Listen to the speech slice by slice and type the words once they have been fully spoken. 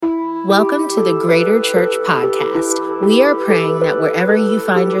Welcome to the Greater Church Podcast. We are praying that wherever you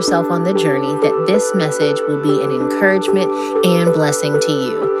find yourself on the journey, that this message will be an encouragement and blessing to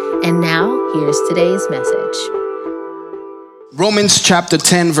you. And now, here's today's message. Romans chapter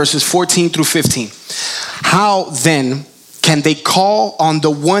 10, verses 14 through 15. How then can they call on the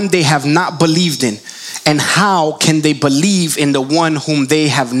one they have not believed in? And how can they believe in the one whom they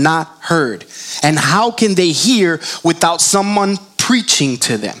have not heard? And how can they hear without someone preaching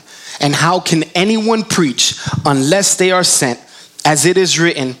to them? And how can anyone preach unless they are sent? As it is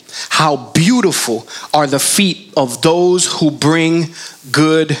written, how beautiful are the feet of those who bring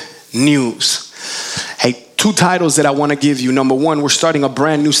good news. Hey, two titles that I want to give you. Number one, we're starting a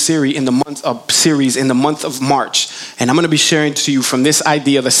brand new series in the month of March. And I'm going to be sharing to you from this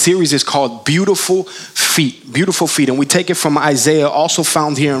idea. The series is called Beautiful Feet. Beautiful Feet. And we take it from Isaiah, also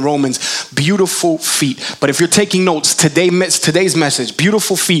found here in Romans, Beautiful Feet. But if you're taking notes, today's message,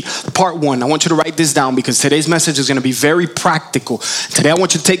 Beautiful Feet, part one. I want you to write this down because today's message is going to be very practical. Today I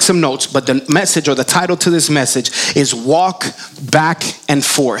want you to take some notes, but the message or the title to this message is Walk Back and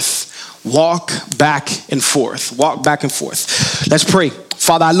Forth. Walk back and forth. Walk back and forth. Let's pray.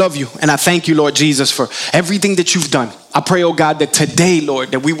 Father, I love you and I thank you, Lord Jesus, for everything that you've done. I pray, oh God, that today,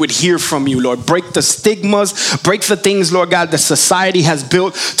 Lord, that we would hear from you, Lord. Break the stigmas, break the things, Lord God, that society has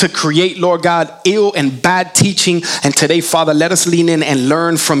built to create, Lord God, ill and bad teaching. And today, Father, let us lean in and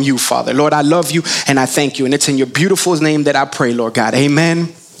learn from you, Father. Lord, I love you and I thank you. And it's in your beautiful name that I pray, Lord God. Amen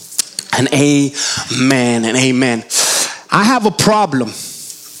and amen and amen. I have a problem.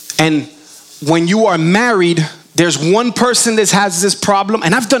 And when you are married, there's one person that has this problem,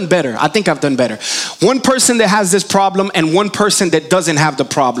 and I've done better. I think I've done better. One person that has this problem and one person that doesn't have the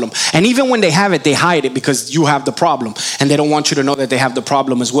problem. And even when they have it, they hide it because you have the problem. And they don't want you to know that they have the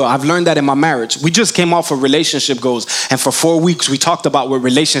problem as well. I've learned that in my marriage. We just came off of relationship goals. And for 4 weeks, we talked about what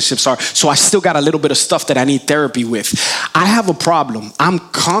relationships are. So I still got a little bit of stuff that I need therapy with. I have a problem. I'm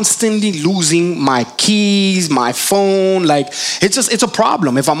constantly losing my keys, my phone. Like, it's a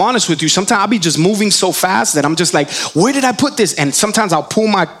problem. If I'm honest with you, sometimes I'll be just moving so fast that I'm just like, where did I put this? And sometimes I'll pull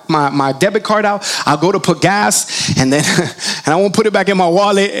my debit card out. I'll go to put gas and then and I won't put it back in my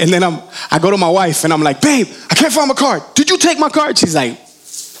wallet. And then I go to my wife and I'm like, babe, I can't find my card. Did you take my card? She's like,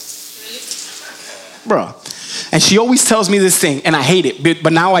 bro. And she always tells me this thing and I hate it.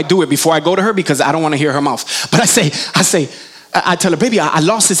 But now I do it before I go to her because I don't want to hear her mouth. But I tell her, baby, I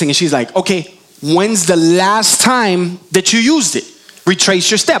lost this thing. And she's like, okay, when's the last time that you used it? Retrace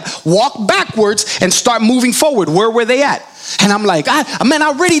your step. Walk backwards and start moving forward. Where were they at? And I'm like, I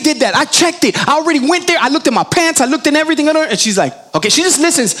already did that. I checked it. I already went there. I looked at my pants. I looked at everything. And she's like, okay. She just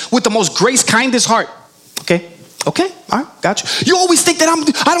listens with the most grace, kindest heart. Okay. All right. Got you. You always think that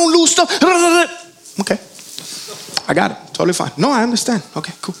I don't lose stuff. Okay. I got it. Totally fine. No, I understand.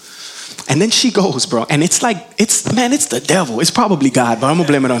 Okay, cool. And then she goes, bro. And it's like, it's the devil. It's probably God, but I'm going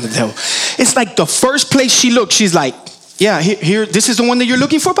to blame it on the devil. It's like the first place she looked, she's like, yeah, here, this is the one that you're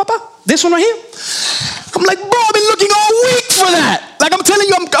looking for, Papa? This one right here? I'm like, bro, I've been looking all week for that. Like, I'm telling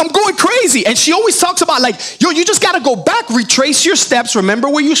you, I'm going crazy. And she always talks about like, you just got to go back, retrace your steps, remember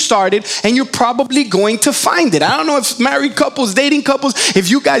where you started, and you're probably going to find it. I don't know if married couples, dating couples, if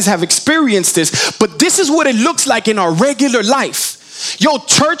you guys have experienced this, but this is what it looks like in our regular life. Yo,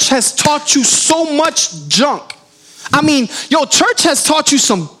 church has taught you so much junk. I mean, church has taught you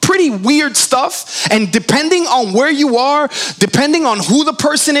some pretty weird stuff. And depending on where you are, depending on who the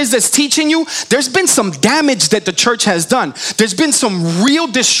person is that's teaching you, there's been some damage that the church has done. There's been some real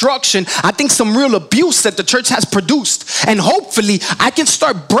destruction. I think some real abuse that the church has produced. And hopefully I can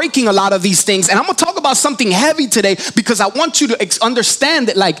start breaking a lot of these things. And I'm going to talk about something heavy today because I want you to understand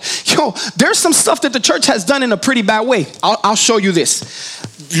that there's some stuff that the church has done in a pretty bad way. I'll show you this.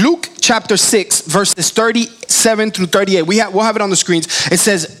 Luke chapter 6, verses 37 through 38. We'll have it on the screens. It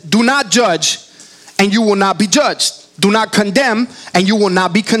says, do not judge and you will not be judged. Do not condemn and you will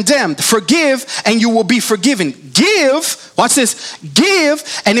not be condemned. Forgive and you will be forgiven. Give, watch this, give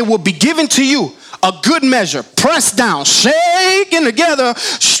and it will be given to you. A good measure, pressed down, shaken together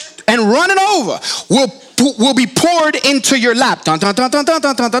and running over will be poured into your lap. Dun, dun, dun, dun, dun,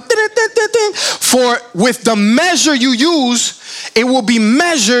 dun, dun, dun, dun, dun, dun, dun. For with the measure you use, it will be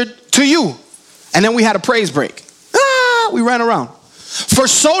measured to you. And then we had a praise break. We ran around. For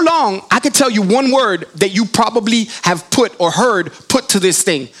so long, I could tell you one word that you probably have put to this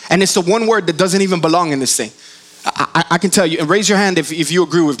thing. And it's the one word that doesn't even belong in this thing. I can tell you, and raise your hand if you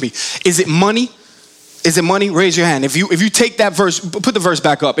agree with me. Is it money? Is it money? Raise your hand. If you take that verse, put the verse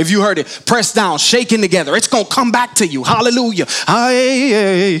back up. If you heard it, pressed down, shaken together, it's going to come back to you. Hallelujah.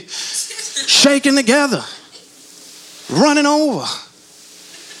 Shaken together, running over.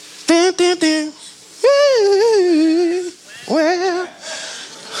 Well,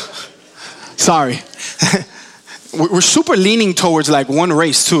 sorry. We're super leaning towards like one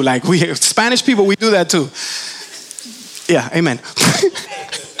race too. Like we Spanish people, we do that too. Yeah, amen.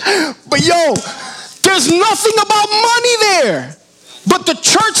 But yo, there's nothing about money there. But the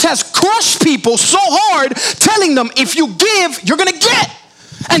church has crushed people so hard, telling them if you give, you're gonna get.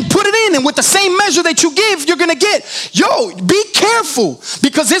 And put it in, and with the same measure that you give, you're gonna get. Yo, be careful,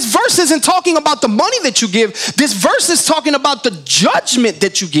 because this verse isn't talking about the money that you give. This verse is talking about the judgment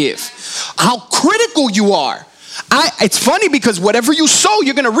that you give. How critical you are. It's funny because whatever you sow,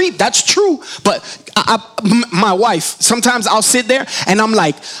 you're gonna reap. That's true. But my wife, sometimes I'll sit there and I'm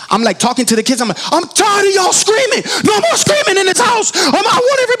like talking to the kids. I'm like, I'm tired of y'all screaming. No more screaming in this house. I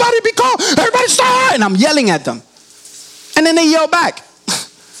want everybody to be calm. Everybody stop. And I'm yelling at them. And then they yell back.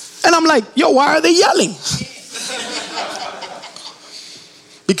 And I'm like, yo, why are they yelling?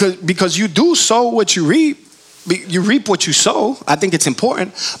 Because you do sow what you reap. You reap what you sow. I think it's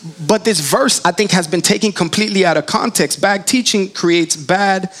important. But this verse, I think, has been taken completely out of context. Bad teaching creates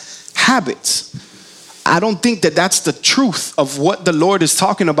bad habits. I don't think that that's the truth of what the Lord is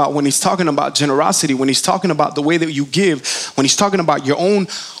talking about when he's talking about generosity, when he's talking about the way that you give, when he's talking about your own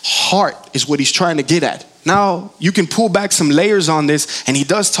heart is what he's trying to get at. Now, you can pull back some layers on this, and he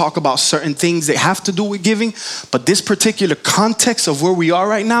does talk about certain things that have to do with giving, but this particular context of where we are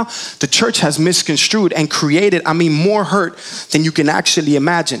right now, the church has misconstrued and created, more hurt than you can actually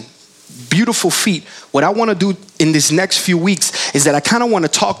imagine. Beautiful feet. What I want to do in this next few weeks is that I kind of want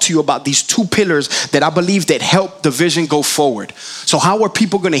to talk to you about these two pillars that I believe that help the vision go forward. So how are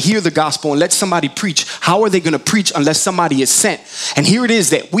people going to hear the gospel and let somebody preach? How are they going to preach unless somebody is sent? And here it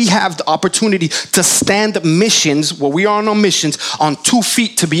is that we have the opportunity to stand missions, where we are on missions, on 2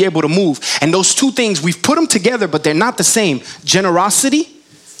 feet to be able to move. And those two things, we've put them together, but they're not the same. Generosity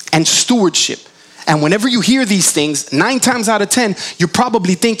and stewardship. And whenever you hear these things, 9 times out of 10, you're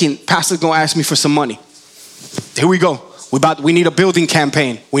probably thinking, Pastor's going to ask me for some money. Here we go. We need a building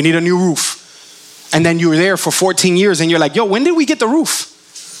campaign. We need a new roof. And then you're there for 14 years and you're like, yo, when did we get the roof?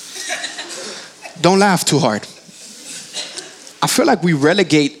 Don't laugh too hard. I feel like we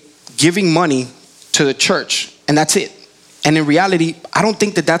relegate giving money to the church, and that's it. And in reality, I don't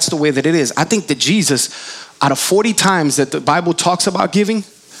think that that's the way that it is. I think that Jesus, out of 40 times that the Bible talks about giving,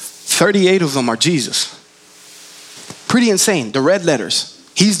 38 of them are Jesus. Pretty insane. The red letters.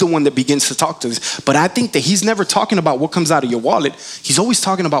 He's the one that begins to talk to us. But I think that he's never talking about what comes out of your wallet. He's always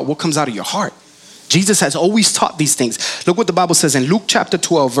talking about what comes out of your heart. Jesus has always taught these things. Look what the Bible says in Luke chapter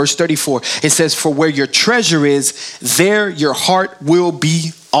 12, verse 34. It says, for where your treasure is, there your heart will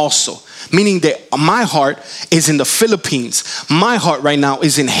be also. Meaning that my heart is in the Philippines. My heart right now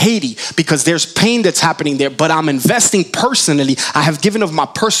is in Haiti because there's pain that's happening there, but I'm investing personally. I have given of my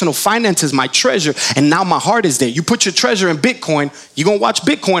personal finances, my treasure, and now my heart is there. You put your treasure in Bitcoin, you're going to watch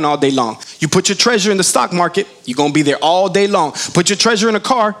Bitcoin all day long. You put your treasure in the stock market, you're going to be there all day long. Put your treasure in a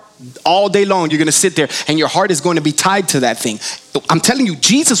car, all day long, you're going to sit there and your heart is going to be tied to that thing. I'm telling you,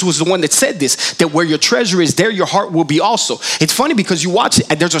 Jesus was the one that said this, that where your treasure is, there your heart will be also. It's funny because you watch it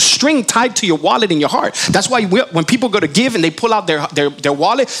and there's a string tied to your wallet and your heart. That's why when people go to give and they pull out their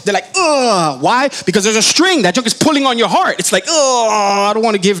wallet, they're like, ugh. Why? Because there's a string that is pulling on your heart. It's like, oh, I don't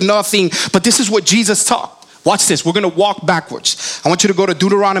want to give nothing. But this is what Jesus taught. Watch this. We're going to walk backwards. I want you to go to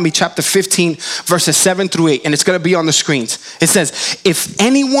Deuteronomy chapter 15, verses 7 through 8, and it's going to be on the screens. It says, if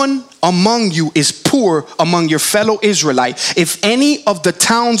anyone among you is poor among your fellow Israelite, if any of the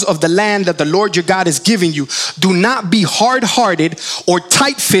towns of the land that the Lord your God is giving you, do not be hard-hearted or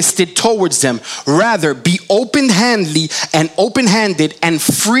tight-fisted towards them. Rather, be open-handed and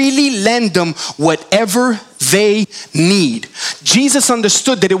freely lend them whatever they need. Jesus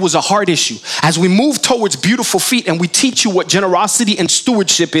understood that it was a hard issue. As we move towards beautiful feet and we teach you what generosity and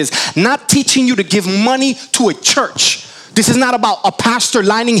stewardship is, not teaching you to give money to a church. This is not about a pastor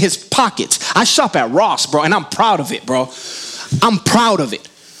lining his pockets. I shop at Ross, bro, and I'm proud of it, bro. I'm proud of it.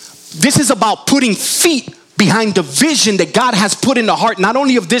 This is about putting feet behind the vision that God has put in the heart, not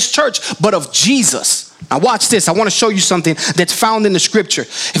only of this church, but of Jesus. Now watch this. I want to show you something that's found in the scripture.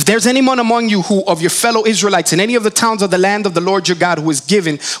 If there's anyone among you who of your fellow Israelites in any of the towns of the land of the Lord your God who is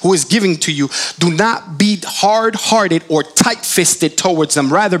giving to you, do not be hard-hearted or tight-fisted towards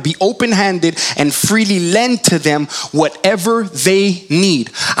them. Rather, be open-handed and freely lend to them whatever they need.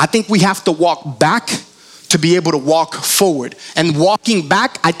 I think we have to walk back to be able to walk forward. And walking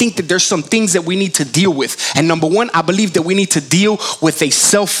back, I think that there's some things that we need to deal with. And number one, I believe that we need to deal with a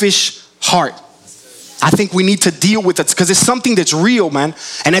selfish heart. I think we need to deal with it because it's something that's real, man.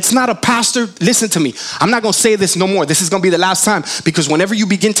 And it's not a pastor. Listen to me. I'm not going to say this no more. This is going to be the last time, because whenever you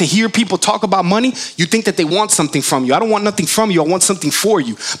begin to hear people talk about money, you think that they want something from you. I don't want nothing from you. I want something for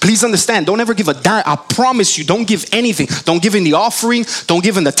you. Please understand. Don't ever give a dime. I promise you, don't give anything. Don't give in the offering. Don't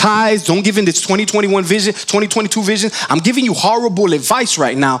give in the tithes. Don't give in this 2021 vision, 2022 vision. I'm giving you horrible advice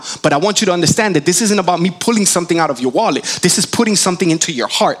right now, but I want you to understand that this isn't about me pulling something out of your wallet. This is putting something into your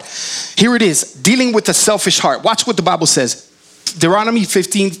heart. Here it is, dealing with a selfish heart. Watch what the Bible says. Deuteronomy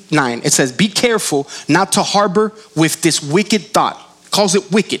 15:9. It says, be careful not to harbor with this wicked thought. Calls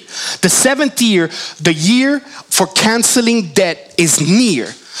it wicked. The 7th year, the year for canceling debt is near,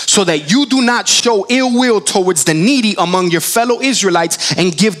 so that you do not show ill will towards the needy among your fellow Israelites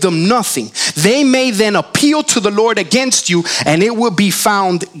and give them nothing. They may then appeal to the Lord against you, and it will be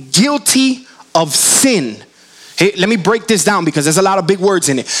found guilty of sin. Hey, let me break this down because there's a lot of big words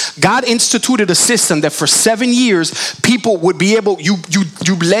in it. God instituted a system that for 7 years, people would be able, you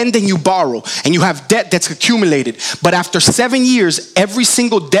lend and you borrow, and you have debt that's accumulated. But after 7 years, every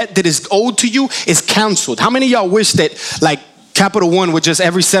single debt that is owed to you is canceled. How many of y'all wish that like Capital One would just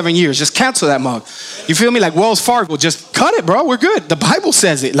every 7 years, just cancel that mug? You feel me? Like Wells Fargo, just cut it, bro. We're good. The Bible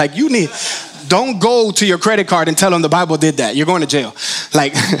says it. Like don't go to your credit card and tell them the Bible did that. You're going to jail.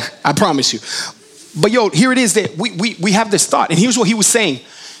 Like, I promise you. But yo, here it is that we have this thought. And here's what he was saying.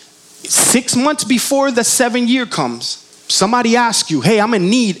 6 months before the 7 year comes, somebody asks you, hey, I'm in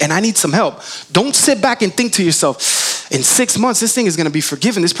need and I need some help. Don't sit back and think to yourself, in 6 months, this thing is going to be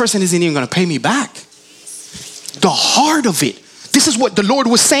forgiven. This person isn't even going to pay me back. The heart of it. This is what the Lord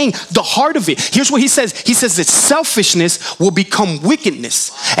was saying, the heart of it. Here's what he says. He says that selfishness will become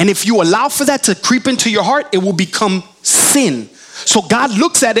wickedness. And if you allow for that to creep into your heart, it will become sin. So God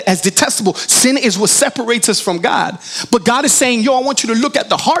looks at it as detestable. Sin is what separates us from God. But God is saying, yo, I want you to look at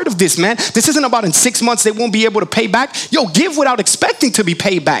the heart of this, man. This isn't about in 6 months they won't be able to pay back. Yo, give without expecting to be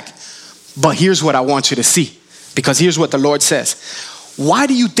paid back. But here's what I want you to see. Because here's what the Lord says. Why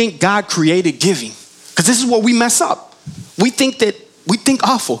do you think God created giving? Because this is what we mess up. We think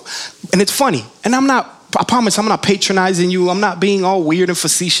awful. And it's funny. And I promise I'm not patronizing you. I'm not being all weird and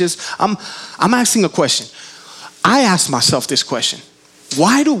facetious. I'm asking a question. I asked myself this question.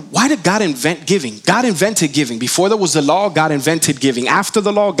 Why did God invent giving? God invented giving. Before there was the law, God invented giving. After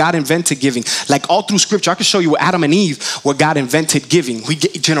the law, God invented giving. Like all through scripture, I can show you Adam and Eve where God invented giving. We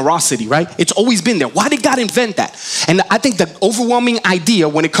get generosity, right? It's always been there. Why did God invent that? And I think the overwhelming idea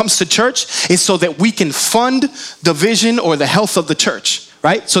when it comes to church is so that we can fund the vision or the health of the church.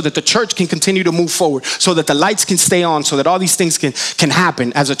 Right? So that the church can continue to move forward, so that the lights can stay on, so that all these things can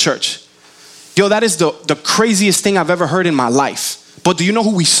happen as a church. Yo, that is the craziest thing I've ever heard in my life. But do you know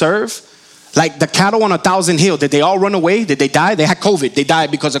who we serve? Like the cattle on 1,000 Hill, did they all run away? Did they die? They had COVID. They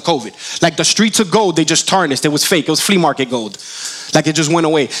died because of COVID. Like the streets of gold, they just tarnished. It was fake. It was flea market gold. Like it just went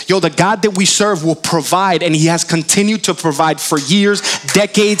away. Yo, the God that we serve will provide, and he has continued to provide for years,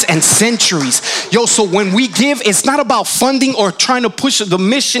 decades, and centuries. Yo, so when we give, it's not about funding or trying to push the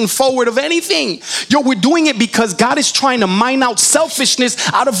mission forward of anything. Yo, we're doing it because God is trying to mine out selfishness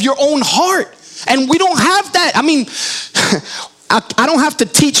out of your own heart. And we don't have that. I mean, I don't have to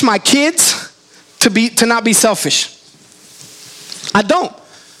teach my kids to not be selfish. I don't.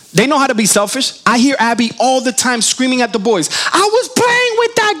 They know how to be selfish. I hear Abby all the time screaming at the boys, I was playing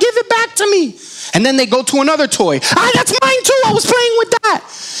with that, give it back to me. And then they go to another toy. That's mine too, I was playing with that.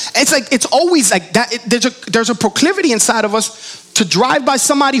 It's like, it's always like that. There's a proclivity inside of us to drive by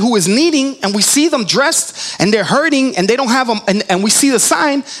somebody who is needing, and we see them dressed and they're hurting and they don't have them, and we see the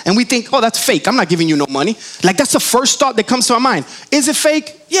sign and we think, oh, that's fake. I'm not giving you no money. Like that's the first thought that comes to our mind. Is it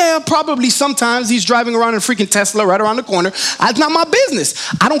fake? Yeah, probably sometimes. He's driving around in a freaking Tesla right around the corner. That's not my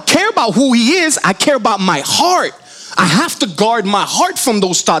business. I don't care about who he is. I care about my heart. I have to guard my heart from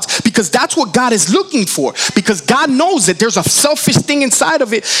those thoughts because that's what God is looking for. Because God knows that there's a selfish thing inside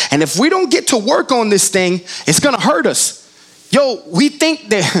of it. And if we don't get to work on this thing, it's going to hurt us. Yo, we think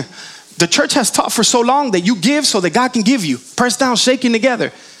that the church has taught for so long that you give so that God can give you. Pressed down, shaking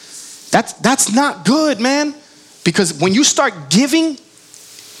together. That's not good, man. Because when you start giving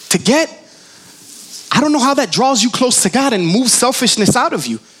to get, I don't know how that draws you close to God and moves selfishness out of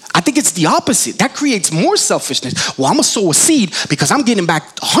you. I think it's the opposite. That creates more selfishness. Well, I'm going to sow a seed because I'm getting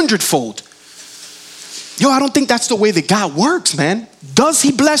back 100-fold. Yo, I don't think that's the way that God works, man. Does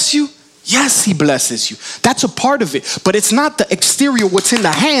he bless you? Yes, he blesses you. That's a part of it. But it's not the exterior, what's in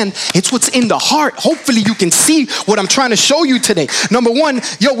the hand. It's what's in the heart. Hopefully you can see what I'm trying to show you today. Number one,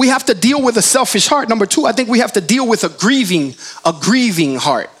 yo, we have to deal with a selfish heart. Number two, I think we have to deal with a grieving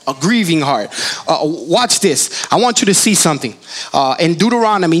heart. A grieving heart. Watch this. I want you to see something. In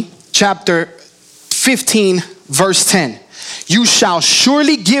Deuteronomy chapter 15, verse 10. You shall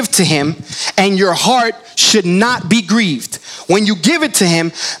surely give to him, and your heart should not be grieved when you give it to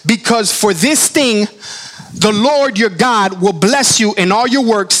him, because for this thing the Lord your God will bless you in all your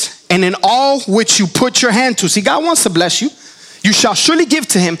works and in all which you put your hand to. See, God wants to bless you. You shall surely give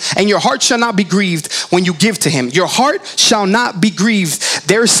to him, and your heart shall not be grieved when you give to him. Your heart shall not be grieved.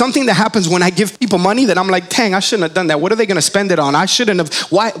 There is something that happens when I give people money that I'm like, dang, I shouldn't have done that. What are they going to spend it on? I shouldn't have.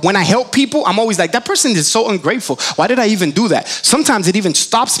 Why? When I help people, I'm always like, that person is so ungrateful. Why did I even do that? Sometimes it even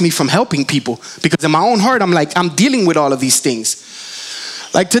stops me from helping people, because in my own heart, I'm like, I'm dealing with all of these things.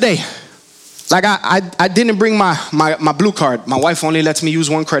 Like today, like I didn't bring my blue card. My wife only lets me use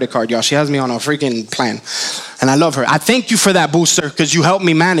one credit card, y'all. She has me on a freaking plan. And I love her. I thank you for that, Booster, because you helped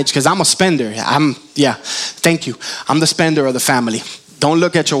me manage, because I'm a spender. Thank you. I'm the spender of the family. Don't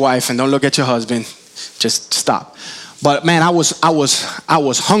look at your wife and don't look at your husband. Just stop. But man, I was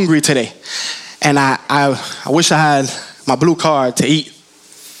hungry today. And I wish I had my blue card to eat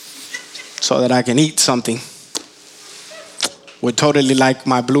so that I can eat something. Would totally like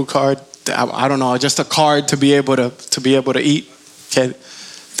my blue card. I don't know, just a card to be able to eat. Okay.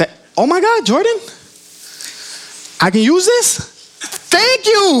 Oh my God, Jordan. I can use this? Thank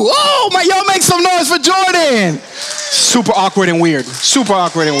you. Oh, y'all make some noise for Jordan. Super awkward and weird. Super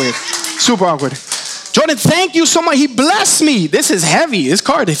awkward and weird. Super awkward. Jordan, thank you so much. He blessed me. This is heavy. This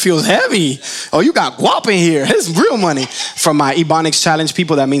card, it feels heavy. Oh, you got guap in here. This is real money. From my Ebonics Challenge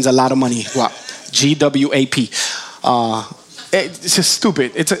people, that means a lot of money. Guap. GWAP. It's just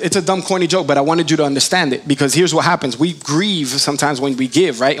stupid. It's a dumb, corny joke, but I wanted you to understand it, because here's what happens. We grieve sometimes when we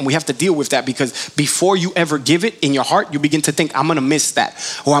give, right? And we have to deal with that, because before you ever give it in your heart, you begin to think, I'm going to miss that.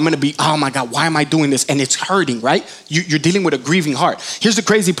 Or I'm going to be, oh my God, why am I doing this? And it's hurting, right? You're dealing with a grieving heart. Here's the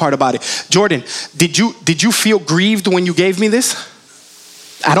crazy part about it. Jordan, did you feel grieved when you gave me this?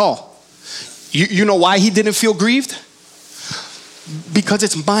 At all? You know why he didn't feel grieved? Because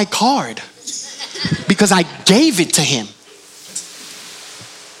it's my card. Because I gave it to him.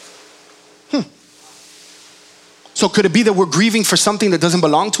 So could it be that we're grieving for something that doesn't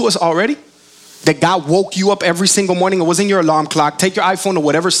belong to us already? That God woke you up every single morning. It wasn't your alarm clock. Take your iPhone to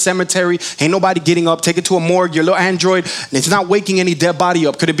whatever cemetery. Ain't nobody getting up. Take it to a morgue, your little Android. And it's not waking any dead body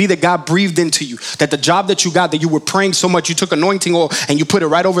up. Could it be that God breathed into you? That the job that you got, that you were praying so much, you took anointing oil and you put it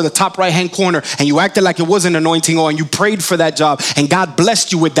right over the top right-hand corner, and you acted like it wasn't anointing oil, and you prayed for that job, and God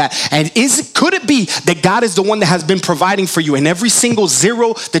blessed you with that. And could it be that God is the one that has been providing for you, and every single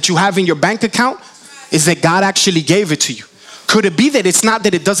zero that you have in your bank account is that God actually gave it to you? Could it be that it's not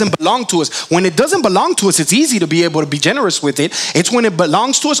that it doesn't belong to us? When it doesn't belong to us, it's easy to be able to be generous with it. It's when it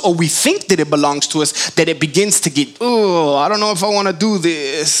belongs to us, or we think that it belongs to us, that it begins to get, oh, I don't know if I want to do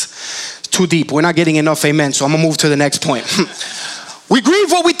this. It's too deep. We're not getting enough amen, so I'm going to move to the next point. We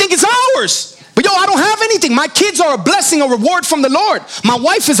grieve what we think is ours. But I don't have anything. My kids are a blessing, a reward from the Lord. My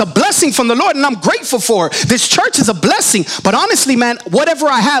wife is a blessing from the Lord, and I'm grateful for her. This church is a blessing. But honestly, man, whatever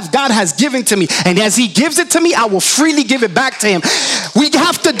I have, God has given to me. And as he gives it to me, I will freely give it back to him. We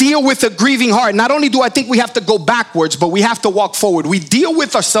have to deal with a grieving heart. Not only do I think we have to go backwards, but we have to walk forward. We deal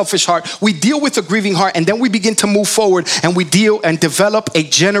with our selfish heart. We deal with a grieving heart, and then we begin to move forward, and we deal and develop a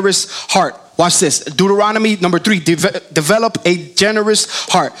generous heart. Watch this. Deuteronomy number 3, develop a generous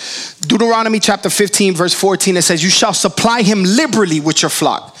heart. Deuteronomy chapter 15, verse 14, it says, you shall supply him liberally with your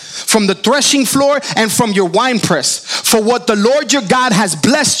flock, from the threshing floor and from your winepress. For what the Lord your God has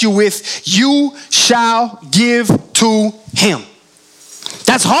blessed you with, you shall give to him.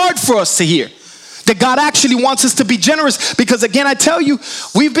 That's hard for us to hear. That God actually wants us to be generous, because again, I tell you,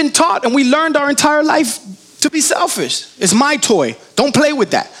 we've been taught and we learned our entire life to be selfish. It's my toy. Don't play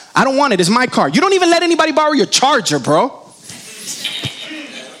with that. I don't want it. It's my car. You don't even let anybody borrow your charger, bro.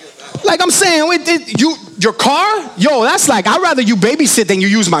 Like I'm saying, your car? Yo, that's like, I'd rather you babysit than you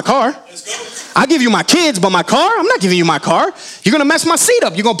use my car. I'll give you my kids, but my car? I'm not giving you my car. You're going to mess my seat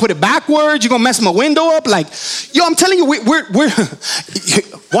up. You're going to put it backwards. You're going to mess my window up. Like, yo, I'm telling you, we're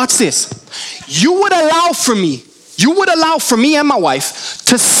watch this. You would allow for me and my wife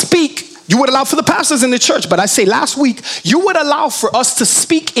to speak. You would allow for the pastors in the church, but I say last week, you would allow for us to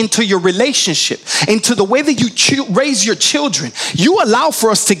speak into your relationship, into the way that you raise your children. You allow for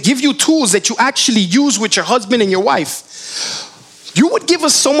us to give you tools that you actually use with your husband and your wife. You would give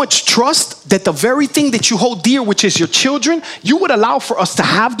us so much trust that the very thing that you hold dear, which is your children, you would allow for us to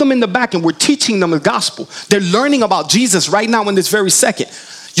have them in the back, and we're teaching them the gospel. They're learning about Jesus right now in this very second.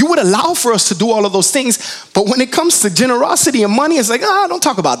 You would allow for us to do all of those things, but when it comes to generosity and money, it's like, don't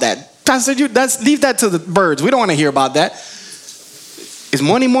talk about that. Pastor, leave that to the birds. We don't want to hear about that. Is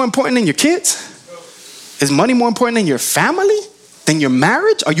money more important than your kids? Is money more important than your family? than your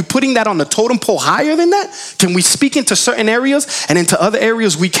marriage? Are you putting that on the totem pole higher than that? Can we speak into certain areas and into other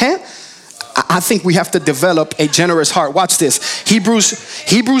areas we can't? I think we have to develop a generous heart. Watch this.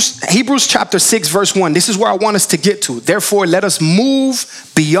 Hebrews chapter 6 verse 1. This is where I want us to get to. Therefore, let us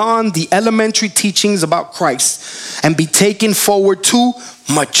move beyond the elementary teachings about Christ and be taken forward to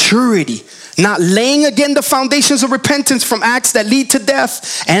maturity, not laying again the foundations of repentance from acts that lead to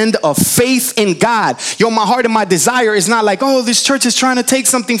death and of faith in God. Yo, my heart and my desire is not like, oh, this church is trying to take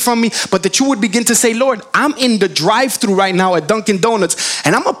something from me, but that you would begin to say, Lord, I'm in the drive-thru right now at Dunkin' Donuts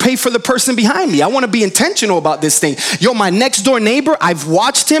and I'm gonna pay for the person behind me. I wanna be intentional about this thing. Yo, my next door neighbor, I've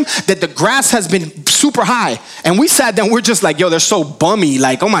watched him that the grass has been super high and we sat down, we're just like, yo, they're so bummy.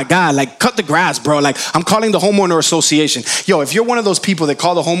 Like, oh my God, like cut the grass, bro. Like I'm calling the homeowner association. Yo, if you're one of those people that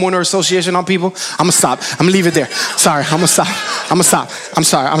call the homeowner association on people, I'm gonna stop. I'm gonna leave it there. Sorry, I'm gonna stop. I'm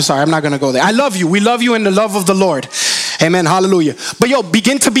sorry. I'm not gonna go there. I love you. We love you in the love of the Lord. Amen. Hallelujah. But yo,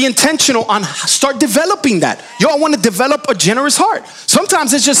 begin to be intentional on start developing that. Yo, I want to develop a generous heart.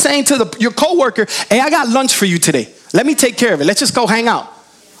 Sometimes it's just saying to your coworker, hey, I got lunch for you today. Let me take care of it. Let's just go hang out.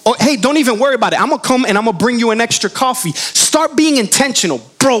 Or hey, don't even worry about it. I'm gonna come and I'm gonna bring you an extra coffee. Start being intentional.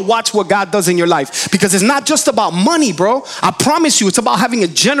 Bro, watch what God does in your life. Because it's not just about money, bro. I promise you, it's about having a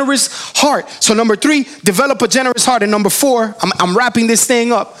generous heart. So number 3, develop a generous heart. And number 4, I'm wrapping this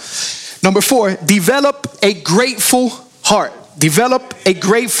thing up. Number 4, develop a grateful heart. Develop a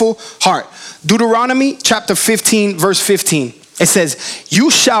grateful heart. Deuteronomy chapter 15, verse 15. It says,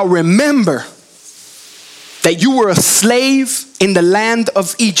 you shall remember that you were a slave in the land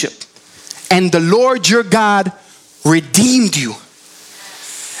of Egypt, and the Lord your God redeemed you.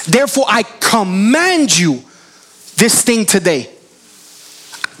 Therefore, I command you this thing today.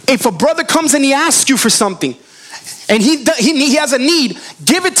 If a brother comes and he asks you for something, and he has a need,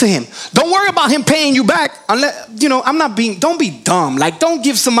 give it to him. Don't worry about him paying you back. Unless, don't be dumb. Like, don't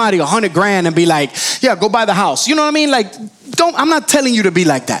give somebody $100,000 and be like, yeah, go buy the house. You know what I mean? Like, I'm not telling you to be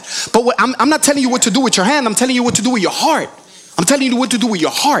like that. But I'm not telling you what to do with your hand. I'm telling you what to do with your heart. I'm telling you what to do with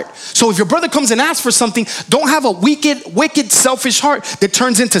your heart. So if your brother comes and asks for something, don't have a wicked, selfish heart that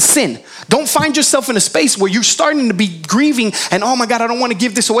turns into sin. Don't find yourself in a space where you're starting to be grieving and, oh my God, I don't want to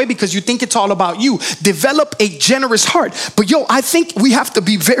give this away because you think it's all about you. Develop a generous heart. But yo, I think we have to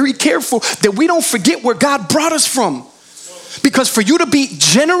be very careful that we don't forget where God brought us from. Because for you to be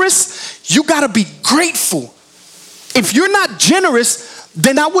generous, you got to be grateful. If you're not generous,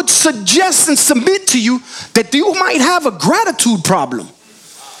 then I would suggest and submit to you that you might have a gratitude problem.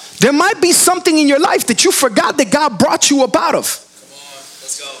 There might be something in your life that you forgot that God brought you up out of. Come on,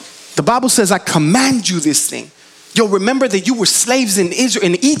 let's go. The Bible says, I command you this thing. Yo, remember that you were slaves in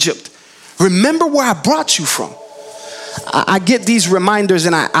Egypt. Remember where I brought you from. I get these reminders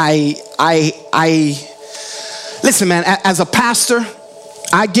and I listen, man, as a pastor,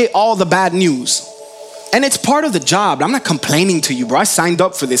 I get all the bad news. And it's part of the job. I'm not complaining to you, bro. I signed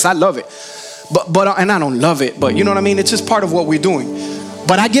up for this. I love it. But and I don't love it, but you know what I mean? It's just part of what we're doing.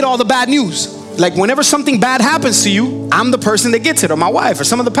 But I get all the bad news. Like whenever something bad happens to you, I'm the person that gets it, or my wife, or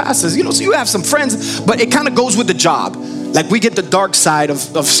some of the pastors. You know, so you have some friends, but it kind of goes with the job. Like we get the dark side of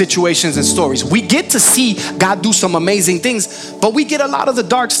situations and stories. We get to see God do some amazing things, but we get a lot of the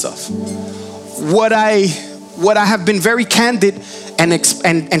dark stuff. What I have been very candid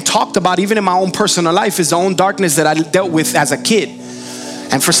and talked about even in my own personal life is the own darkness that I dealt with as a kid.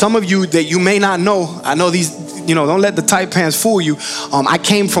 And for some of you that you may not know, I know these, don't let the tight pants fool you. I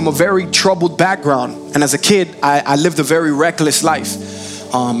came from a very troubled background. And as a kid, I lived a very reckless life.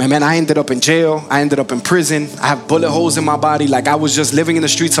 And man, I ended up in jail. I ended up in prison. I have bullet holes in my body. Like I was just living in the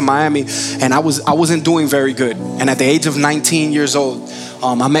streets of Miami and I wasn't doing very good. And at the age of 19 years old,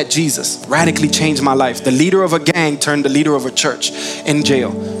 I met Jesus, radically changed my life. The leader of a gang turned the leader of a church in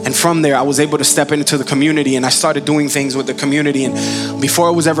jail. And from there, I was able to step into the community and I started doing things with the community. And before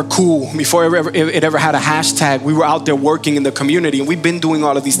it was ever cool, before it ever had a hashtag, we were out there working in the community. And we've been doing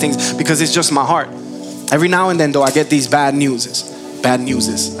all of these things because it's just my heart. Every now and then though, I get these bad news.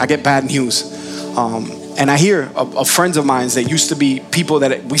 I get bad news. And I hear of friends of mine that used to be people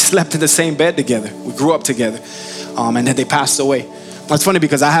that we slept in the same bed together. We grew up together. And then they passed away. It's funny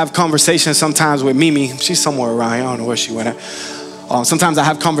because I have conversations sometimes with Mimi. She's somewhere around here. I don't know where she went at. Sometimes I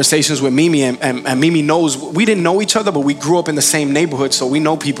have conversations with Mimi and Mimi knows, we didn't know each other, but we grew up in the same neighborhood. So we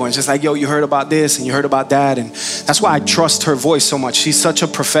know people. And it's just like, yo, you heard about this and you heard about that. And that's why I trust her voice so much. She's such a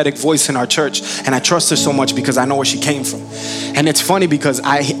prophetic voice in our church. And I trust her so much because I know where she came from. And it's funny because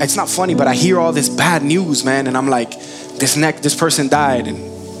it's not funny, but I hear all this bad news, man. And I'm like, this person died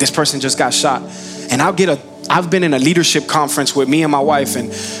and this person just got shot. And I've been in a leadership conference with me and my wife,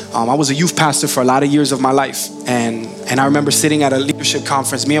 and I was a youth pastor for a lot of years of my life. And I remember sitting at a leadership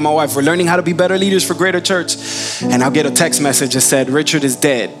conference, me and my wife were learning how to be better leaders for Greater Church. And I'll get a text message that said, Richard is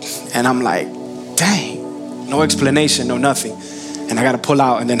dead. And I'm like, dang, no explanation, no nothing. And I got to pull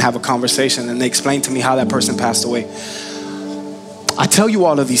out and then have a conversation. And they explained to me how that person passed away. I tell you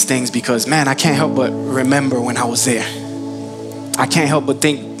all of these things because, man, I can't help but remember when I was there. I can't help but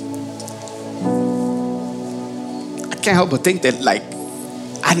think that, like,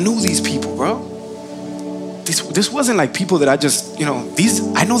 I knew these people, bro. This wasn't like people that I just,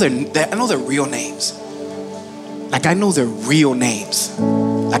 I know their real names. Like, I know their real names.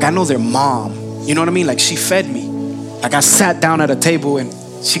 Like, I know their mom. You know what I mean? Like, she fed me. Like, I sat down at a table and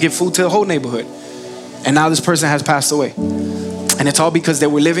she gave food to the whole neighborhood. And now this person has passed away. And it's all because they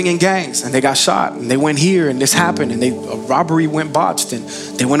were living in gangs and they got shot and they went here and this happened and a robbery went botched and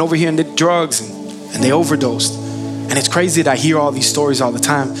they went over here and did drugs and they overdosed. And it's crazy that I hear all these stories all the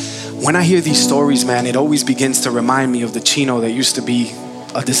time. When I hear these stories, man, it always begins to remind me of the Chino that used to be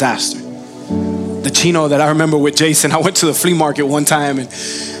a disaster. The Chino that I remember with Jason. I went to the flea market one time and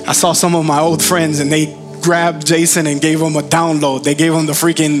I saw some of my old friends and they grabbed Jason and gave him a download. They gave him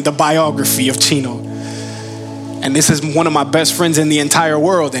the biography of Chino. And this is one of my best friends in the entire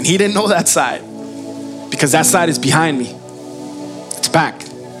world. And he didn't know that side because that side is behind me. It's back.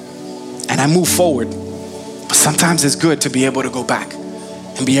 And I move forward. But sometimes it's good to be able to go back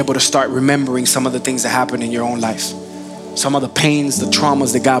and be able to start remembering some of the things that happened in your own life. Some of the pains, the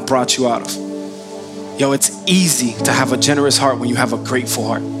traumas that God brought you out of. Yo, it's easy to have a generous heart when you have a grateful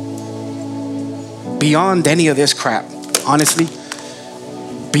heart. Beyond any of this crap, honestly,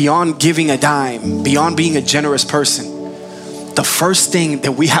 beyond giving a dime, beyond being a generous person, the first thing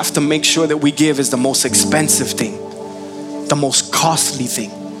that we have to make sure that we give is the most expensive thing, the most costly thing.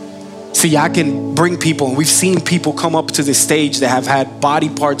 See, I can bring people, and we've seen people come up to this stage that have had body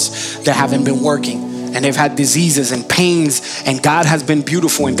parts that haven't been working, and they've had diseases and pains, and God has been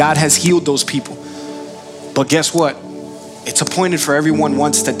beautiful, and God has healed those people. But guess what? It's appointed for everyone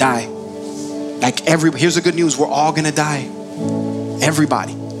once to die. Here's the good news, we're all gonna die.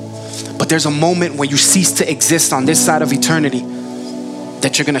 Everybody. But there's a moment when you cease to exist on this side of eternity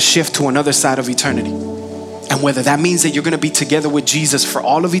that you're gonna shift to another side of eternity. And whether that means that you're gonna be together with Jesus for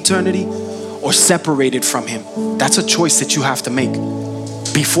all of eternity or separated from him, that's a choice that you have to make.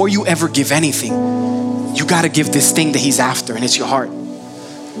 Before you ever give anything, you gotta give this thing that he's after, and it's your heart.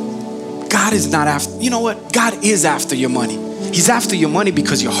 God is not after, you know what? God is after your money. He's after your money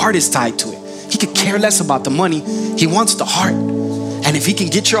because your heart is tied to it. He could care less about the money. He wants the heart. And if he can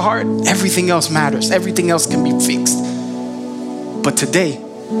get your heart, everything else matters. Everything else can be fixed. But today,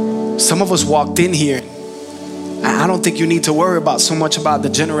 some of us walked in here. I don't think you need to worry about so much about the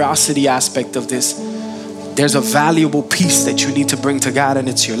generosity aspect of this. There's a valuable piece that you need to bring to God, and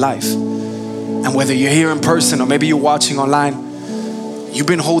it's your life. And whether you're here in person or maybe you're watching online, you've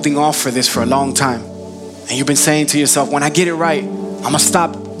been holding off for this for a long time. And you've been saying to yourself, when I get it right, I'm gonna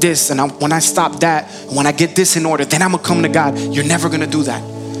stop this, and when I stop that, and when I get this in order, then I'm gonna come to God. You're never gonna do that.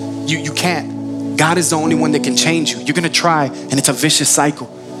 You can't. God is the only one that can change you. You're gonna try, and it's a vicious cycle.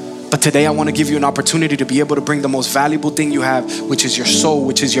 But today I wanna give you an opportunity to be able to bring the most valuable thing you have, which is your soul,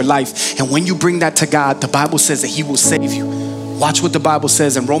 which is your life. And when you bring that to God, the Bible says that he will save you. Watch what the Bible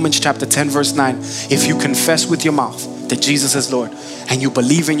says in Romans chapter 10, verse 9. If you confess with your mouth that Jesus is Lord, and you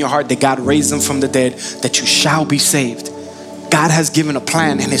believe in your heart that God raised him from the dead, that you shall be saved. God has given a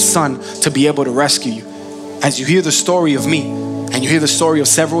plan in his son to be able to rescue you. As you hear the story of me, and you hear the story of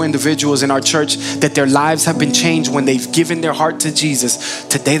several individuals in our church that their lives have been changed when they've given their heart to Jesus,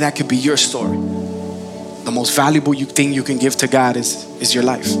 today that could be your story. The most valuable thing you can give to God is your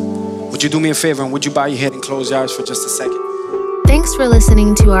life. Would you do me a favor and would you bow your head and close your eyes for just a second? Thanks for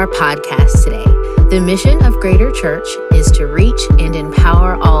listening to our podcast today. The mission of Greater Church is to reach and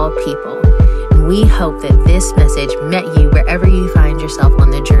empower all people. We hope that this message met you wherever you find yourself on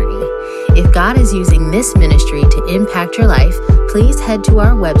the journey. If God is using this ministry to impact your life, please head to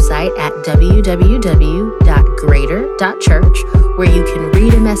our website at www.greater.church, where you can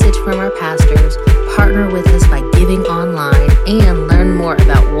read a message from our pastors, partner with us by giving online, and learn more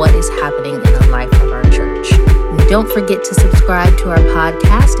about what is happening in the life of our church. And don't forget to subscribe to our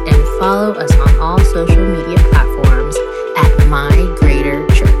podcast and follow us on all social media